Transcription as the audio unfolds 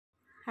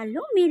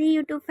Hello मेरी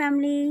YouTube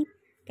family,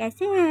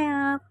 कैसे हैं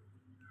आप।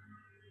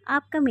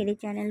 आपका मेरे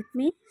चैनल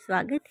में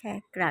स्वागत है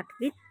क्राफ्ट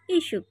विद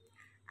ईशु।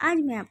 आज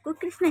मैं आपको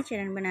कृष्णा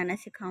चरण बनाना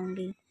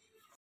सिखाऊंगी,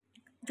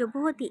 जो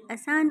बहुत ही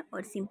आसान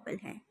और सिंपल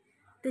है।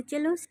 तो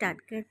चलो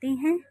स्टार्ट करते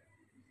हैं।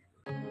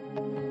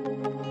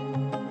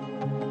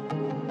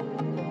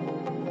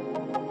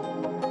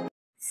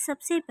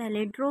 सबसे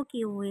पहले ड्रॉ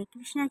किए हुए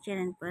कृष्णा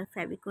चरण पर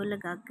फेविकोल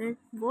लगाकर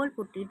वॉल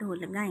पुट्टी ढो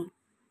लगाएं।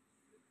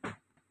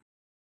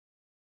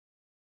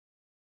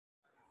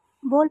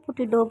 बॉल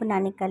पुट्टी डो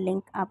बनाने का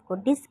लिंक आपको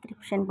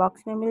डिस्क्रिप्शन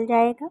बॉक्स में मिल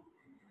जाएगा।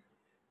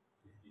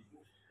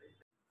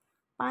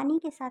 पानी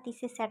के साथ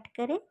इसे सेट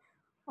करें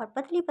और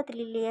पतली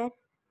पतली लेयर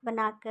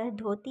बनाकर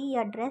धोती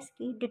या ड्रेस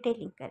की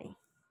डिटेलिंग करें।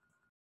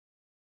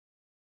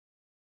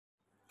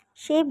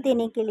 शेप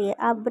देने के लिए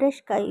आप ब्रश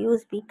का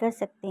यूज़ भी कर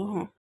सकते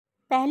हैं।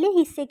 पहले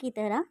हिस्से की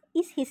तरह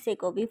इस हिस्से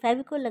को भी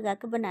फेविकोल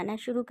लगाकर बनाना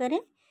शुरू करें।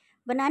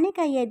 बनाने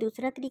का यह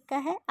दूसरा तरीका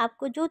है।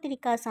 आपको जो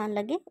तरीका आसान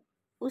लगे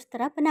उस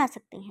तरह बना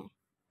सकते हैं।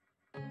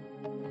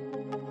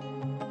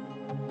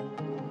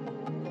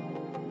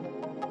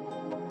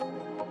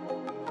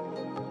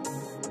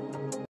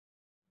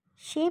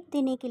 शेप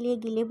देने के लिए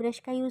गीले ब्रश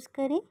का यूज़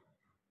करें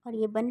और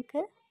ये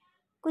बनकर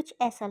कुछ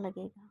ऐसा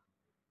लगेगा।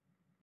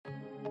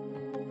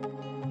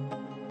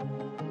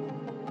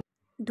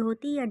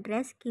 धोती या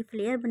ड्रेस की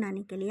फ्लेयर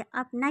बनाने के लिए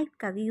आप नाइफ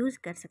का भी यूज़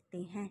कर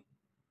सकते हैं।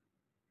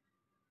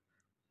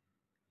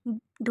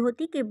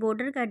 धोती के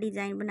बॉर्डर का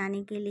डिज़ाइन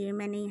बनाने के लिए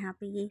मैंने यहाँ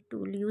पे ये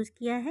टूल यूज़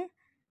किया है।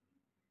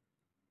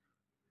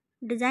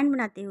 डिज़ाइन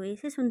बनाते हुए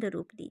इसे सुंदर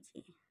रूप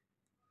दीजिए।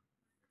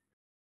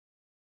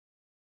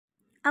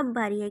 अब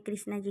बारी है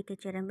कृष्णा जी के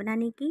चरण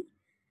बनाने की।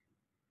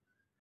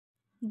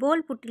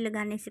 बॉल पुट्टी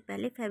लगाने से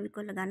पहले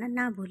फेविकोल लगाना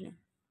ना भूलें।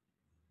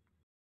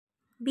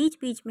 बीच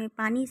बीच में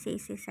पानी से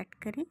इसे सेट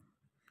करें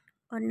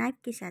और नाइफ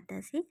की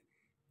सहायता से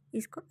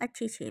इसको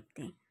अच्छी शेप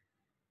दें।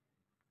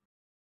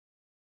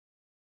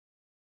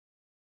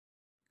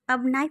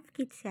 अब नाइफ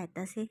की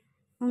सहायता से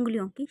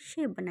उंगलियों की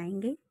शेप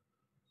बनाएंगे।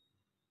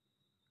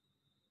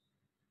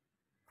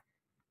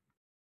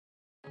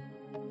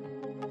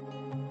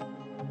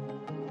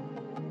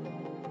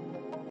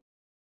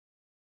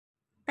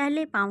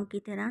 पहले पाँव की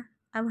तरह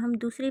अब हम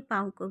दूसरे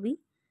पाँव को भी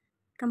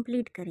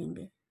कंप्लीट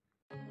करेंगे।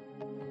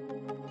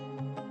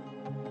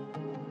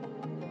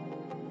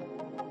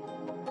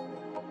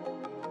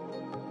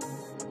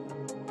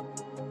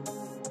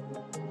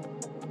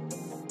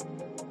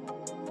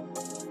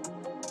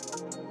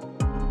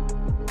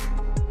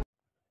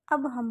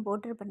 अब हम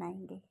बॉर्डर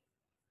बनाएंगे।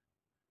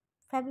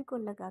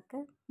 फेविकोल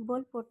लगाकर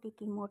बॉल पुट्टी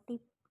की मोटी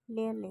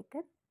लेयर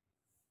लेकर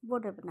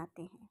बॉर्डर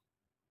बनाते हैं।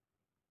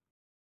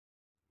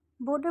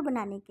 बॉर्डर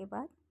बनाने के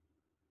बाद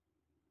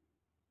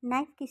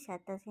नाइफ की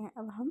सहायता से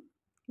अब हम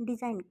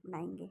डिज़ाइन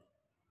बनाएंगे।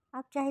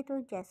 आप चाहे तो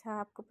जैसा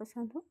आपको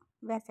पसंद हो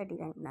वैसा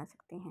डिज़ाइन बना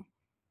सकते हैं।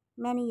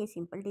 मैंने ये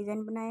सिंपल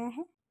डिज़ाइन बनाया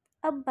है।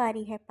 अब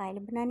बारी है पायल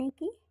बनाने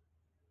की।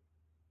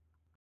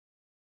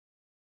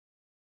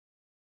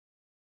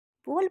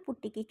 बॉल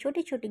पुट्टी की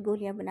छोटी छोटी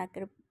गोलियां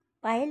बनाकर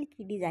पायल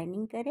की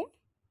डिज़ाइनिंग करें।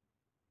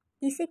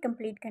 इसे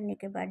कंप्लीट करने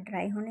के बाद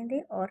ड्राई होने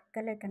दें और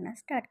कलर करना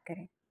स्टार्ट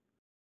करें।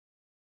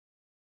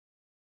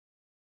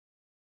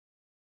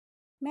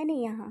 मैंने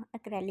यहाँ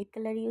एक्रेलिक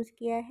कलर यूज़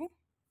किया है।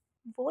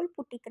 बॉल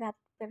पुट्टी क्राफ्ट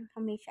पर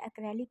हमेशा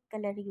एक्रेलिक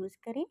कलर यूज़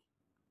करें।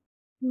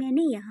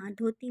 मैंने यहाँ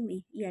धोती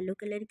में येलो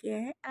कलर किया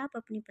है। आप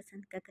अपनी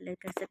पसंद का कलर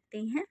कर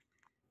सकते हैं।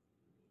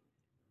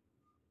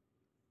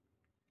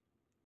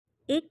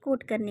 एक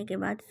कोट करने के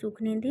बाद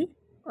सूखने दें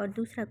और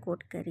दूसरा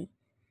कोट करें।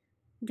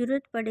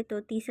 ज़रूरत पड़े तो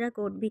तीसरा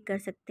कोट भी कर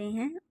सकते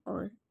हैं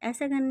और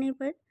ऐसा करने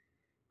पर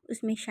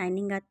उसमें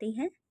शाइनिंग आती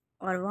है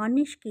और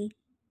वार्निश की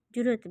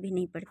ज़रूरत भी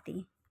नहीं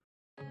पड़ती।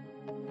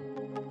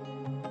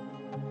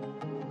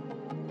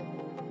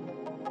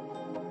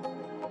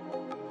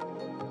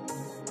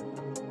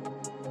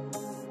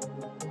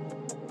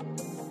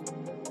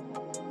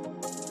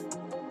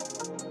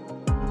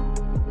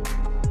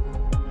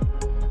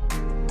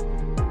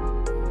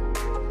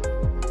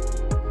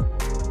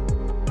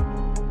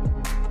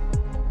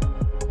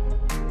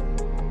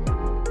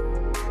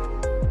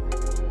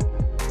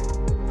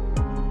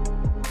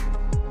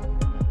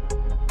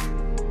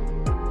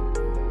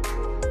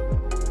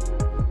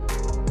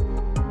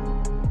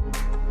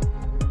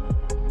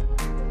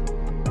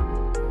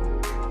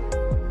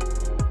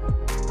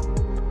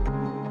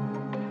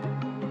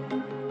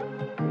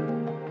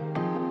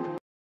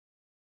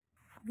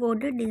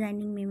 बॉर्डर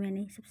डिज़ाइनिंग में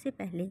मैंने सबसे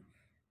पहले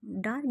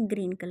डार्क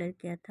ग्रीन कलर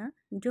किया था,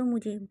 जो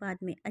मुझे बाद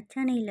में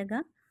अच्छा नहीं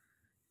लगा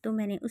तो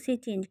मैंने उसे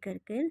चेंज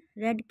करके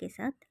रेड के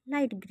साथ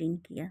लाइट ग्रीन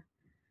किया।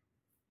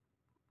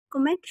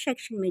 कमेंट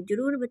सेक्शन में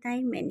ज़रूर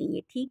बताएं मैंने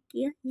ये ठीक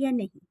किया या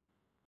नहीं।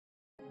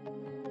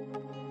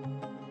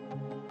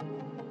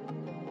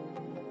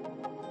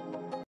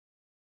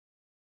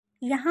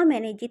 यहाँ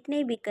मैंने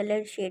जितने भी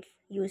कलर शेड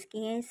यूज़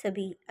किए हैं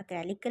सभी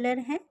एक्रेलिक कलर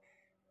हैं।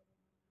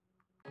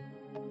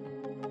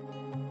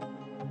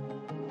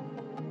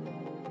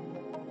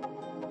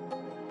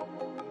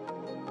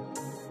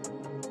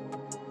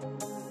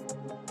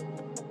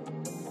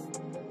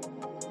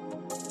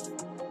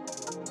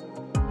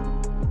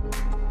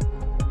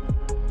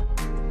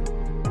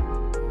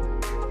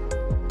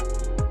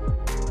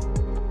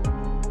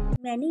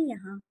 मैंने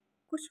यहाँ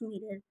कुछ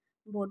मिरर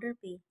बॉर्डर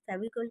पे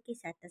फेविकोल की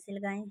सहायता से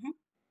लगाए हैं।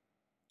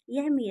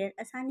 यह मिरर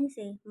आसानी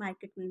से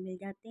मार्केट में मिल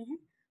जाते हैं।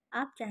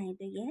 आप चाहें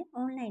तो यह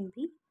ऑनलाइन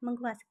भी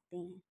मंगवा सकते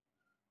हैं।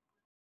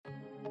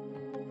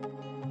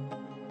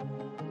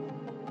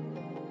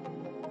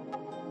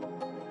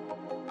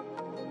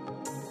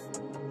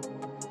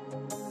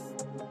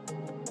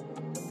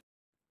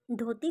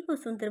 धोती को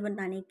सुंदर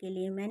बनाने के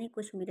लिए मैंने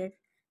कुछ मिरर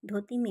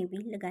धोती में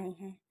भी लगाए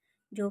हैं,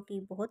 जो कि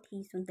बहुत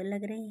ही सुंदर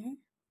लग रहे हैं।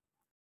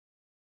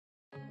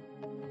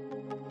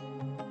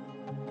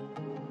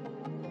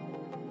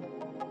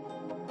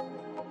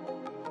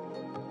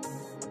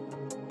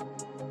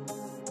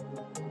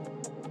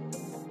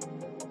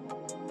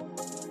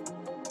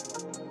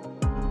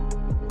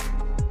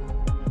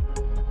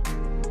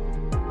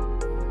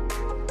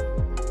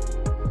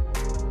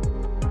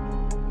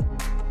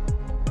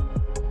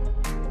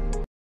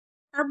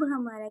 अब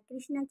हमारा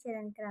कृष्णा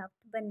चरण क्राफ्ट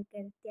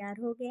बनकर तैयार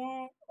हो गया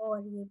है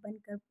और ये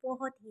बनकर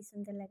बहुत ही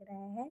सुंदर लग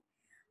रहा है।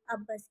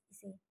 अब बस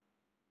इसे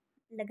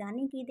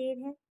लगाने की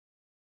देर है।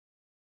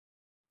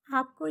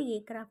 आपको ये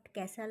क्राफ्ट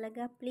कैसा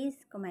लगा प्लीज़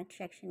कमेंट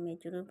सेक्शन में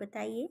ज़रूर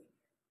बताइए।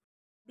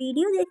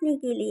 वीडियो देखने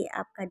के लिए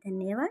आपका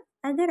धन्यवाद।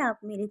 अगर आप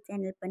मेरे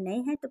चैनल पर नए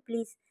हैं तो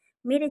प्लीज़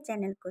मेरे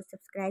चैनल को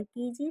सब्सक्राइब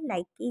कीजिए,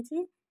 लाइक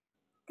कीजिए।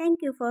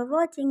 Thank you for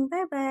watching.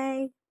 Bye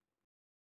bye.